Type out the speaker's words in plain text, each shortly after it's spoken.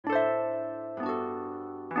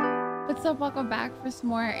What's up? Welcome back for some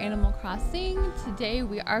more Animal Crossing. Today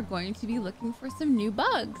we are going to be looking for some new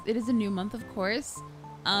bugs. It is a new month, of course.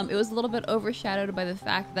 It was a little bit overshadowed by the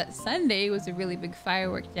fact that Sunday was a really big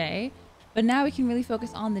firework day, but now we can really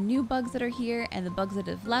focus on the new bugs that are here, and the bugs that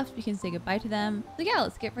have left, we can say goodbye to them. So yeah,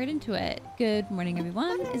 let's get right into it. Good morning,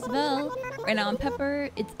 everyone. Isabel. Right now I'm Pepper.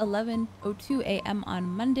 It's 11:02 a.m. on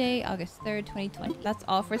Monday, August 3rd, 2020. That's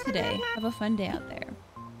all for today. Have a fun day out there.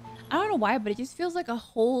 I don't know why, but it just feels like a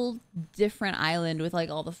whole different island with like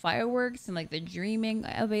all the fireworks and like the dreaming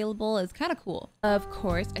available. It's kind of cool. Of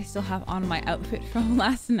course, I still have on my outfit from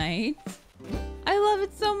last night. I love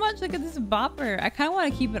it so much. Look at this bopper. I kind of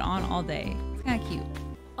want to keep it on all day. It's kind of cute.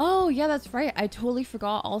 Oh yeah, that's right. I totally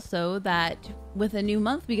forgot also that with a new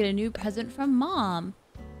month, we get a new present from Mom.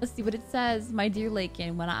 Let's see what it says. My dear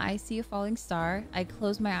Lakin, when I see a falling star, I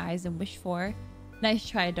close my eyes and wish for... Nice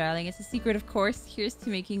try, darling. It's a secret, of course. Here's to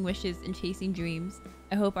making wishes and chasing dreams.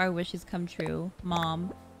 I hope our wishes come true.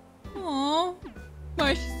 Mom. Aww.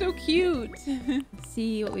 Why, she's so cute. Let's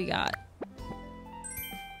see what we got.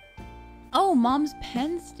 Oh, Mom's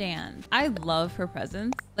pen stand. I love her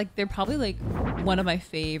presents. Like, they're probably like one of my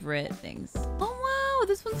favorite things. Oh, wow.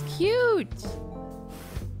 This one's cute.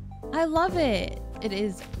 I love it. It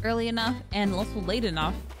is early enough and also late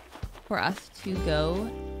enough for us to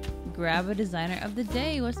go grab a designer of the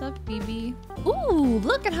day. What's up, BB? Ooh,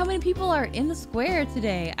 look at how many people are in the square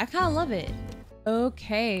today. I kind of love it.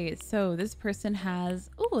 Okay, so this person has,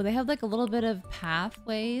 oh, they have like a little bit of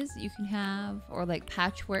pathways you can have, or like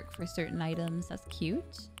patchwork for certain items. That's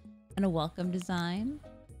cute. And a welcome design.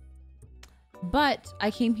 But I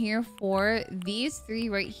came here for these three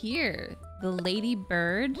right here. The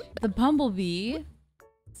ladybird, the bumblebee,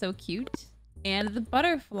 so cute, and the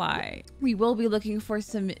butterfly. We will be looking for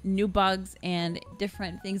some new bugs and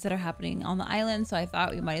different things that are happening on the island, so I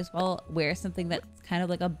thought we might as well wear something that's kind of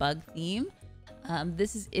like a bug theme.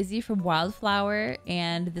 This is Izzy from Wildflower,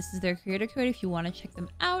 and this is their creator code if you want to check them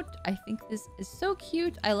out. I think this is so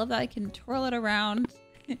cute. I love that I can twirl it around.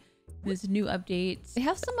 This new update. They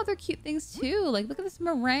have some other cute things too. Like, look at this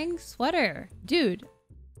meringue sweater. Dude,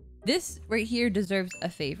 this right here deserves a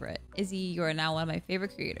favorite. Izzy, you are now one of my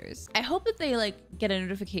favorite creators. I hope that they like get a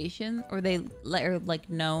notification, or they are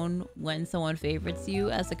like known when someone favorites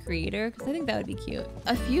you as a creator, because I think that would be cute.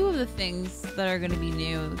 A few of the things that are going to be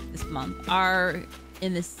new this month are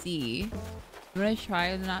in the sea. I'm going to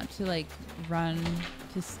try not to like run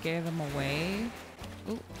to scare them away.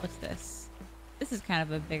 Oh, what's this? This is kind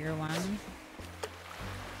of a bigger one.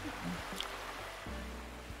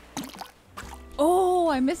 Oh,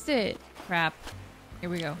 I missed it. Crap. Here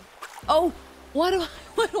we go. Oh, why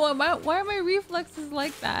are my reflexes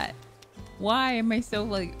like that? Why am I so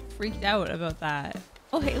like freaked out about that?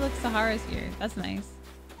 Oh, hey, look, Sahara's here. That's nice.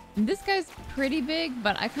 And this guy's pretty big,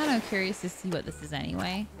 but I'm kind of curious to see what this is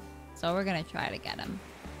anyway. So we're gonna try to get him.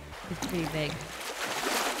 He's pretty big.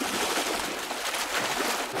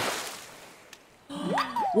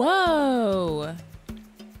 Whoa.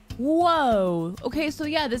 Whoa. Okay, so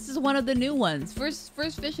yeah, this is one of the new ones. First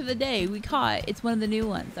fish of the day we caught. It's one of the new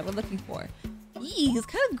ones that we're looking for. Eee, it's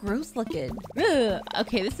kind of gross looking. Ugh.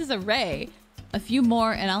 Okay, this is a ray. A few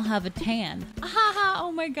more and I'll have a tan. Ahaha,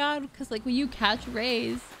 oh my god, because like when you catch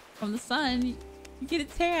rays from the sun, you get a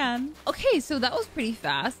tan. Okay, so that was pretty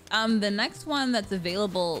fast. The next one that's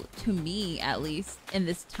available to me, at least in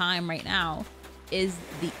this time right now, is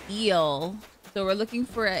the eel. So we're looking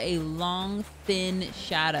for a long, thin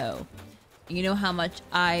shadow. You know how much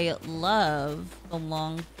I love the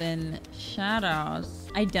long, thin shadows.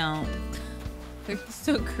 I don't. They're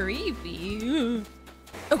so creepy. Ew.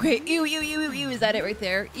 Okay, ew, ew, ew, ew, ew. Is that it right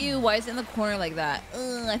there? Ew, why is it in the corner like that?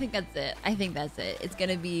 Ugh, I think that's it. I think that's it. It's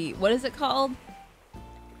gonna be, what is it called?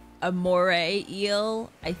 A moray eel,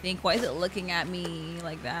 I think. Why is it looking at me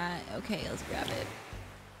like that? Okay, let's grab it.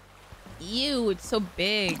 Ew, it's so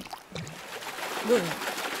big.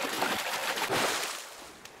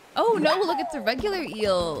 Oh no, look, it's a regular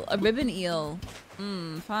eel, a ribbon eel.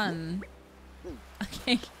 Fun.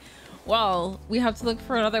 Okay, well, we have to look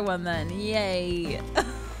for another one then. Yay.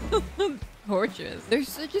 Torturous. They're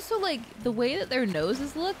just so like, the way that their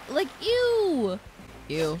noses look, like, ew.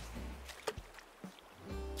 Ew.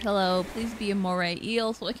 Hello, please be a moray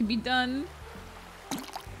eel so I can be done.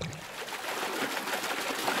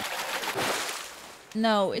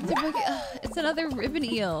 No, it's it's another ribbon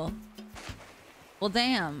eel. Well,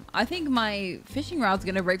 damn. I think my fishing rod's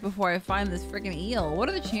gonna break before I find this freaking eel. What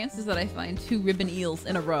are the chances that I find 2 ribbon eels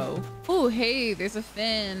in a row? Oh, hey, there's a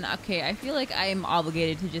fin. Okay, I feel like I am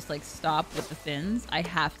obligated to just like stop with the fins. I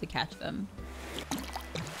have to catch them.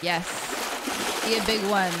 Yes. Be a big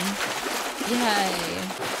one.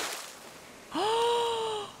 Yay.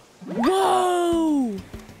 Whoa!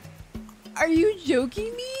 Are you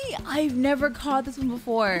joking me? I've never caught this one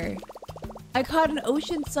before. I caught an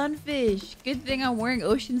ocean sunfish. Good thing I'm wearing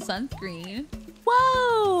ocean sunscreen.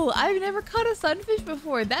 Whoa! I've never caught a sunfish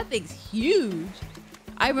before. That thing's huge.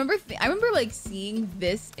 I remember like seeing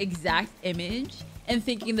this exact image and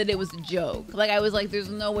thinking that it was a joke. Like I was like, there's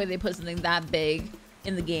no way they put something that big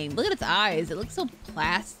in the game. Look at its eyes. It looks so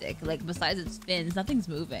plastic. Like besides its fins, nothing's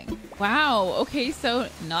moving. Wow. Okay, so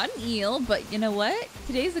not an eel, but you know what?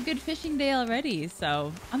 Today's a good fishing day already,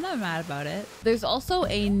 so I'm not mad about it. There's also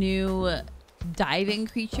a new diving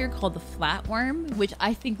creature called the flatworm, which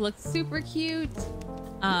I think looks super cute.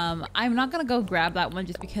 I'm not gonna go grab that one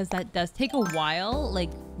just because that does take a while. Like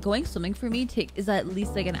going swimming for me is at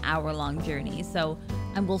least like an hour-long journey, so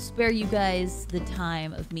I will spare you guys the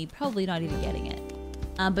time of me probably not even getting it.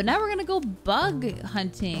 But now we're gonna go bug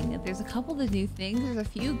hunting. There's a couple of new things. There's a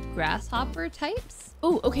few grasshopper types.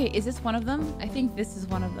 Oh, okay, is this one of them? I think this is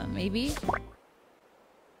one of them, maybe.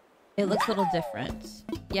 It looks a little different.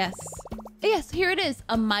 Yes. Yes, here it is,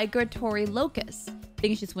 a migratory locust.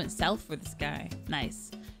 Things just went south for this guy.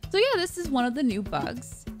 Nice. So yeah, this is one of the new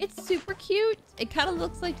bugs. It's super cute. It kind of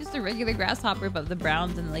looks like just a regular grasshopper, but the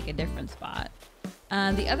brown's in like a different spot.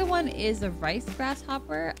 The other one is a rice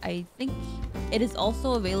grasshopper. I think it is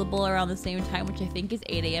also available around the same time, which I think is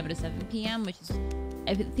 8 a.m. to 7 p.m., which is,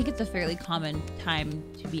 I think it's a fairly common time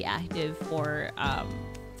to be active for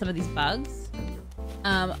some of these bugs.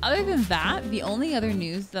 Other than that, the only other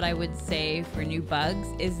news that I would say for new bugs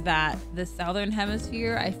is that the southern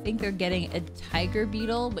hemisphere, I think they're getting a tiger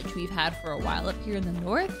beetle, which we've had for a while up here in the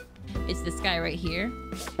north. It's this guy right here.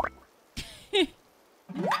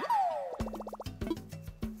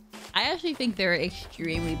 I actually think they're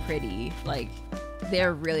extremely pretty. Like,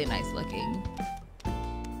 they're really nice looking.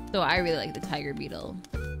 So I really like the tiger beetle.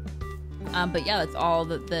 But yeah, that's all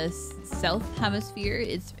the south hemisphere.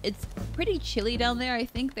 It's pretty chilly down there. I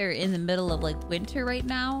think they're in the middle of like winter right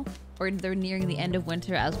now, or they're nearing the end of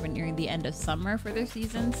winter as we're nearing the end of summer for their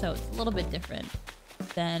season. So it's a little bit different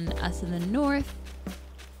than us in the north.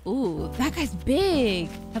 Ooh, that guy's big.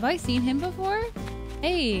 Have I seen him before?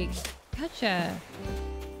 Hey, gotcha.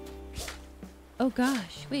 Oh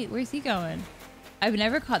gosh, wait, where's he going? I've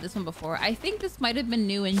never caught this one before. I think this might have been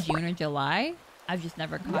new in June or July. I've just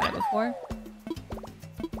never caught it before.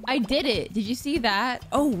 I did it. Did you see that?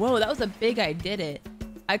 Oh, whoa, that was a big I did it.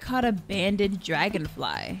 I caught a banded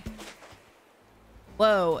dragonfly.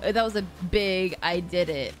 Whoa, that was a big I did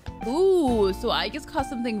it. Ooh, so I just caught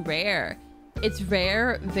something rare. It's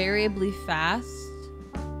rare, variably fast,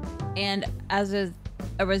 and as a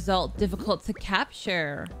result, difficult to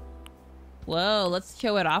capture. Whoa, let's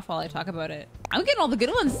show it off while I talk about it. I'm getting all the good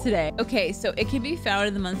ones today. Okay, so it can be found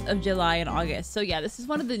in the months of July and August. So yeah, this is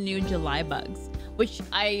one of the new July bugs, which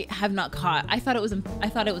I have not caught. I thought it was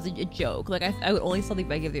a joke. Like I would only sell the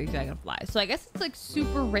regular dragonfly. So I guess it's like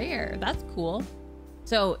super rare. That's cool.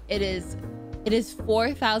 So it is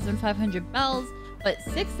 4,500 bells, but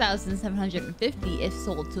 6,750 if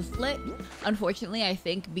sold to flip. Unfortunately, I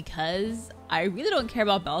think because I really don't care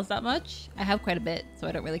about bells that much. I have quite a bit, so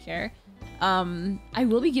I don't really care. I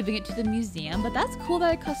will be giving it to the museum, but that's cool that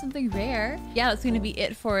I caught something rare. Yeah, that's gonna be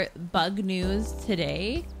it for bug news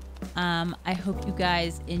today. I hope you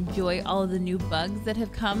guys enjoy all of the new bugs that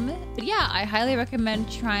have come. But yeah, I highly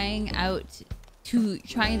recommend trying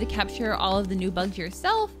to capture all of the new bugs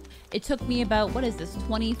yourself. It took me about, what is this,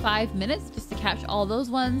 25 minutes just to catch all those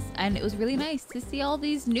ones, and it was really nice to see all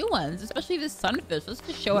these new ones, especially this sunfish. Let's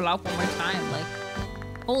just show it off one more time. Like,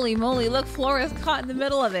 holy moly, look, Flora's caught in the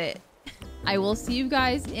middle of it. I will see you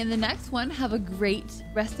guys in the next one. Have a great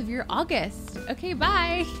rest of your August. Okay,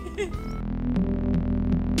 bye.